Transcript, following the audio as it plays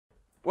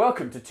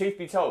Welcome to Truth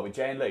Be Told with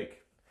Jay and Luke.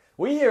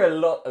 We hear a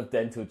lot of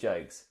dental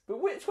jokes, but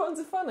which ones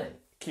are funny?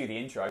 Cue the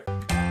intro.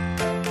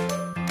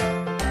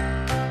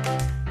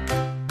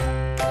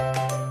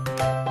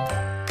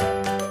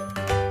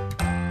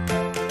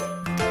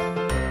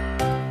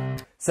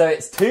 So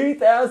it's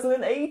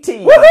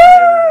 2018!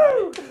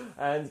 Woohoo!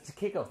 And to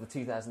kick off the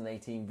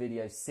 2018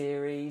 video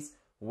series,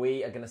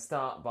 we are going to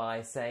start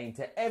by saying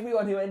to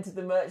everyone who entered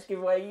the merch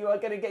giveaway, you are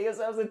going to get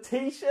yourselves a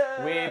t-shirt!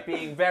 We're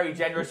being very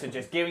generous and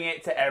just giving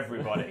it to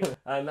everybody.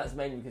 And that's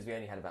mainly because we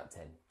only had about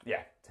 10.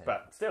 Yeah, 10.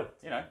 But still,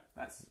 you know,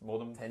 that's more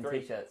than 10 3.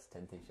 t-shirts,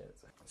 10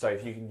 t-shirts. So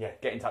if you can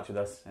get in touch with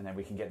us and then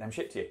we can get them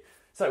shipped to you.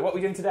 So what are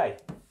we doing today?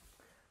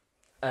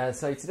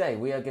 So today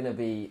we are going to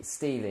be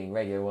stealing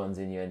Radio 1's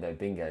Innuendo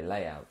Bingo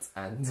layout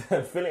and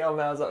filling our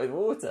mouths up with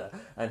water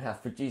and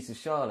have producer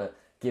Charlotte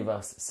give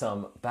us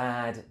some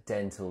bad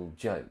dental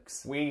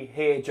jokes. We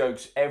hear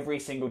jokes every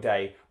single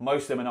day.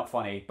 Most of them are not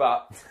funny,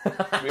 but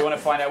we want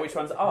to find out which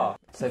ones are.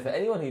 So for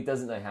anyone who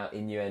doesn't know how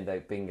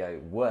Innuendo Bingo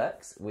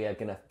works, we are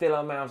going to fill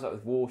our mouths up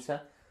with water,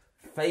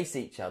 face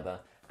each other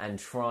and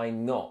try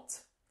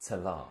not to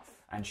laugh.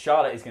 And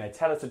Charlotte is going to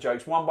tell us the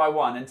jokes one by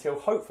one until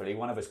hopefully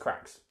one of us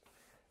cracks.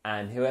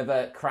 And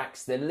whoever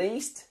cracks the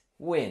least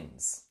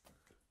wins.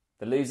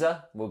 The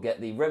loser will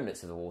get the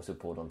remnants of the water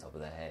poured on top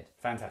of their head.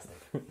 Fantastic.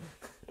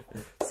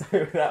 So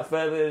without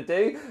further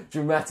ado,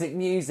 dramatic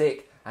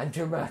music and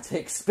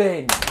dramatic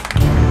spin.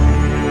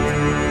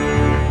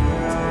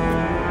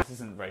 This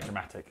isn't very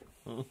dramatic.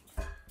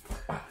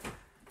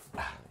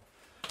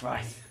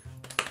 Right.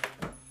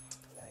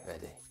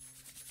 Ready?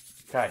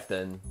 Okay.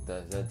 Dun,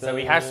 dun, dun, So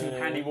we have some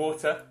handy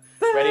water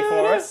ready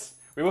for us.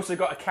 We've also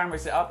got a camera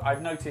set up.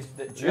 I've noticed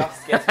that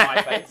just gets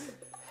my face.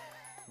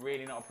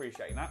 Really not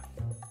appreciating that.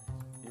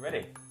 You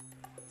ready?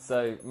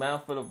 So,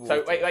 mouthful of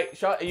water. So, wait.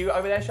 Charlotte, are you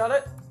over there,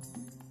 Charlotte?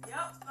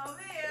 Yep, I'm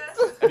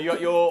here. Have you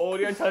got your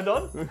audio turned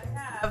on? I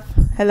have.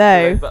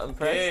 Hello. Red button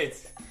pressed. Good.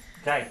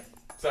 Okay,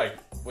 so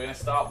we're going to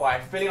start by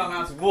filling our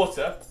mouths with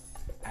water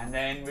and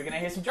then we're going to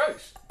hear some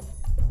jokes.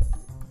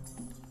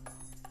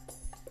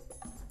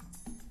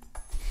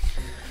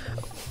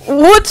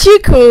 What do you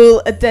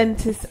call a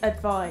dentist's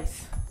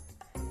advice?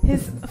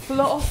 His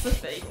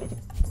philosophy.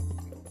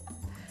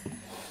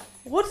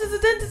 What does a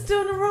dentist do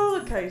on a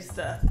roller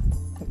coaster?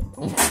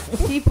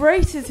 He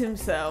braces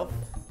himself.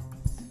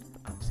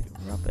 Absolute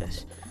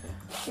rubbish.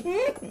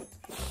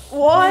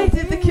 Why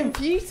did the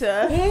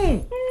computer...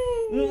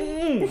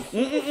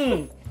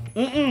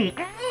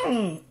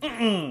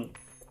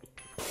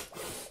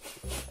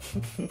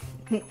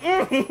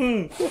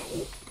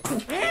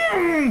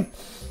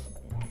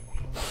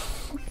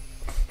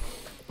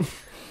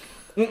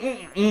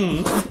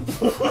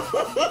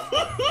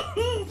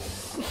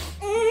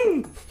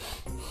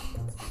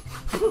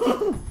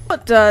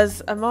 What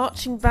does a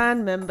marching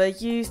band member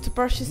use to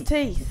brush his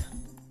teeth?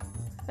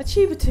 A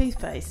tube of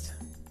toothpaste.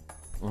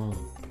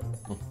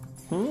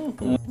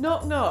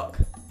 Knock knock.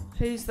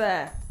 Who's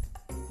there?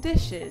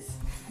 Dishes.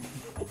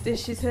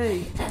 Dishes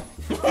who?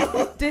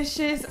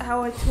 Dishes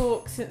how I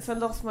talk since I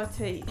lost my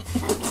teeth.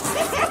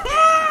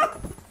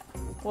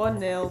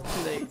 1-0 to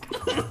Luke.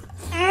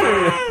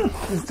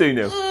 It's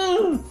 2-0.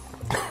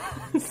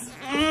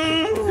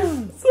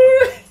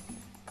 Sorry.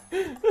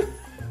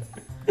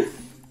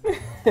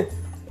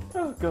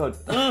 Oh, God.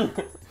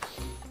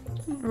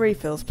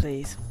 Refills,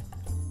 please.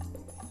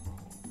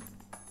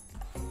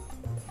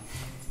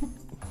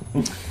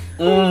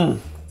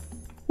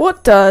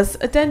 What does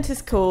a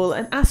dentist call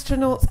an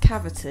astronaut's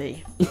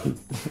cavity?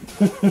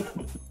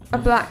 A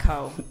black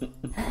hole.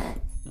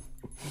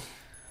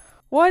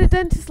 Why do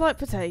dentists like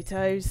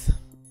potatoes?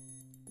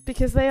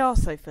 Because they are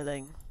so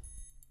filling.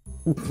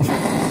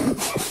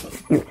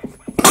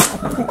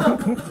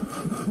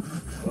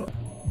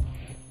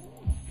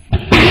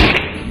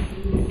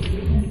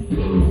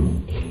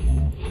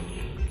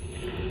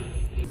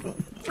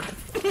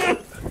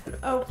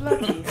 Oh,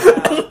 bloody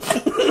hell.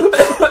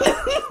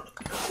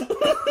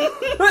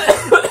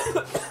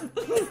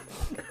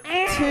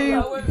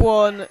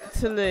 2-1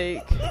 to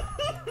Luke.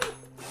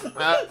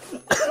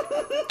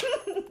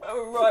 Oh,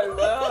 right in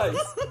my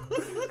eyes.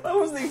 I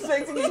wasn't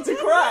expecting you to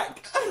crack.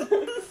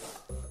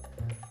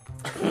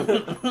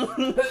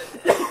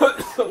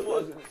 That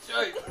wasn't a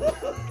joke.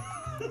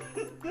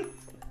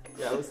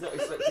 Yeah, I was not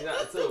expecting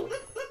that at all.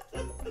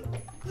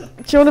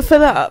 Do you want to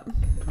fill up?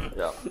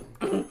 Yeah.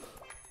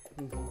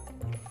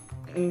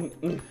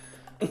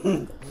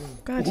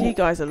 God, you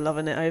guys are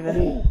loving it over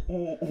here.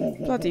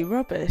 Bloody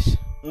rubbish.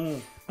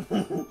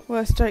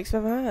 Worst jokes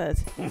I've ever heard.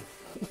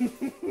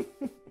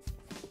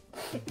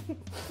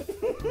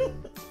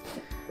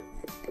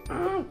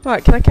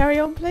 Right, can I carry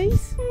on,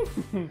 please?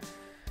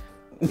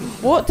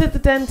 What did the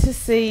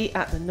dentist see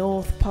at the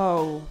North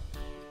Pole?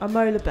 A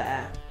molar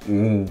bear.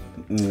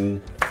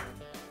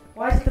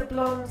 Why did the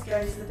blondes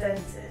go to the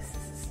dentist?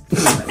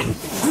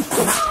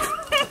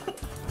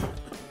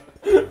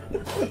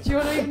 Do you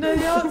want to even know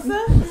the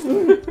answer?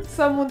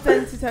 Someone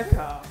dented her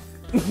car.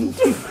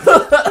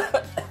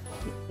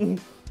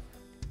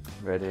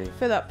 Ready?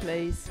 Fill up,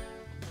 please.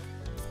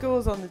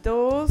 Scores on the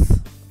doors.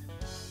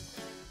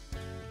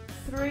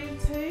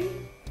 3-2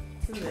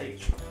 to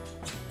Luke.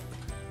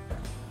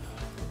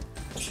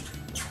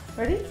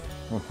 Ready?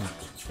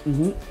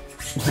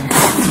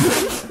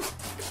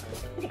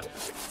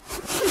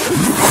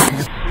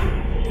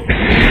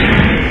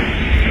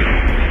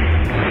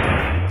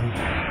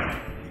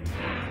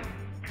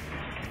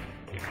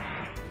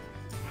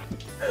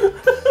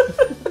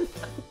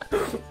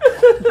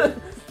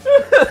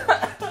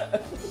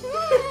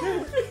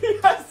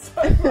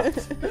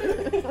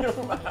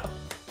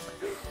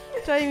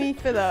 Jamie,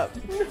 fill up.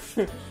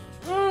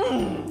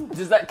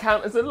 Does that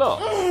count as a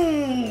lot?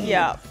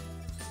 Yeah.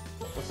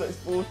 So it's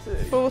 4-2.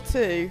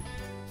 4-2.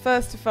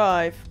 First to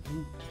 5.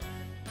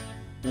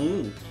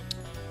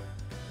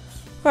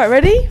 Right,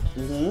 ready?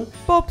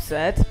 Bob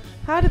said,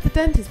 "How did the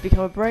dentist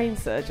become a brain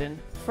surgeon?"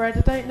 Fred,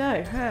 "I don't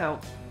know. How?"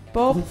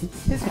 Bob,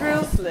 "His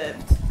drill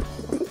slipped."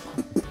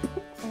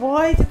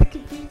 Why did the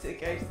computer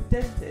go to the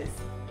dentist?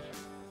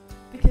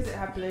 Because it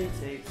had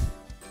Bluetooth.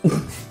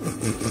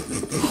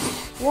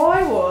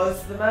 Why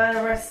was the man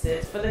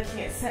arrested for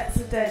looking at sets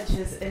of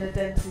dentures in a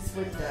dentist's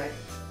window?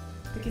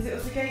 Because it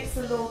was against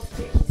the law to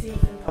pick your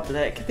teeth in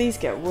public. These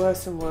get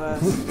worse and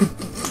worse.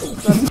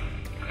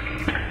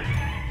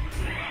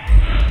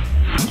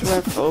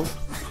 Dreadful.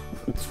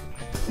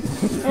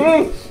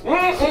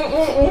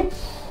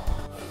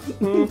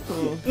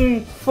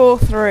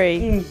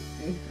 4-3.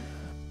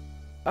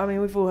 I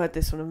mean, we've all heard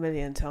this one a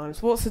million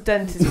times. What's the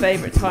dentist's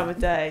favourite time of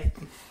day?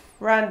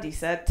 Randy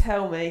said,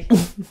 "Tell me."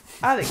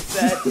 Alex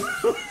said,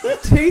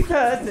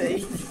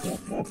 2:30.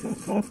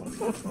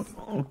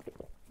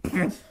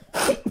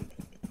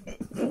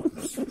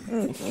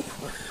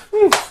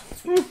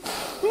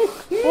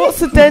 What's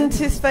the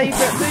dentist's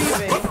favourite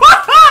movie? I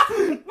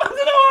don't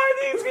know why I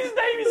think his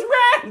name is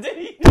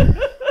Randy.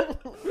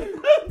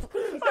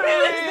 I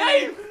mean, his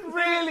name.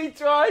 Really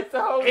tried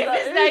to hold If that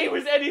his in. name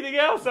was anything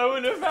else, I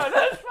wouldn't have found.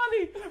 That's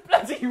funny.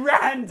 Bloody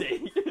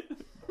Randy.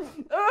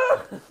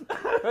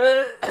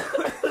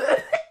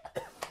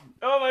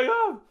 Oh my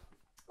god.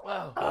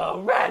 Wow.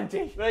 Oh,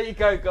 Randy. There you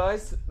go,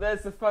 guys.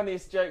 There's the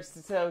funniest jokes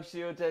to tell to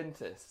your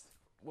dentist.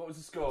 What was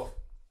the score?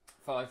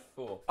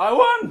 5-4. I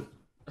won.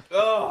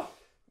 Oh.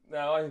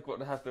 Now I've got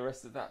to have the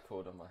rest of that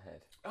poured on my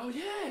head. Oh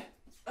yeah.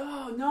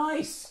 Oh,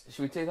 nice.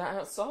 Should we do that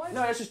outside?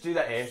 No, let's just do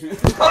that here.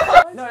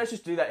 No, let's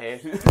just do that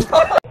here. If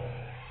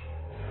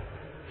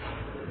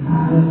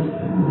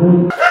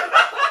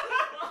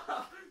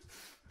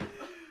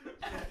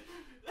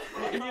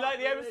you like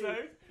the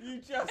episode, You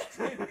just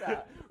did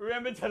that.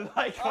 remember to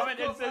like, comment,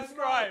 and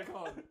subscribe.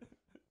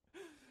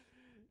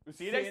 We'll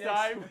see you next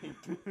time. week.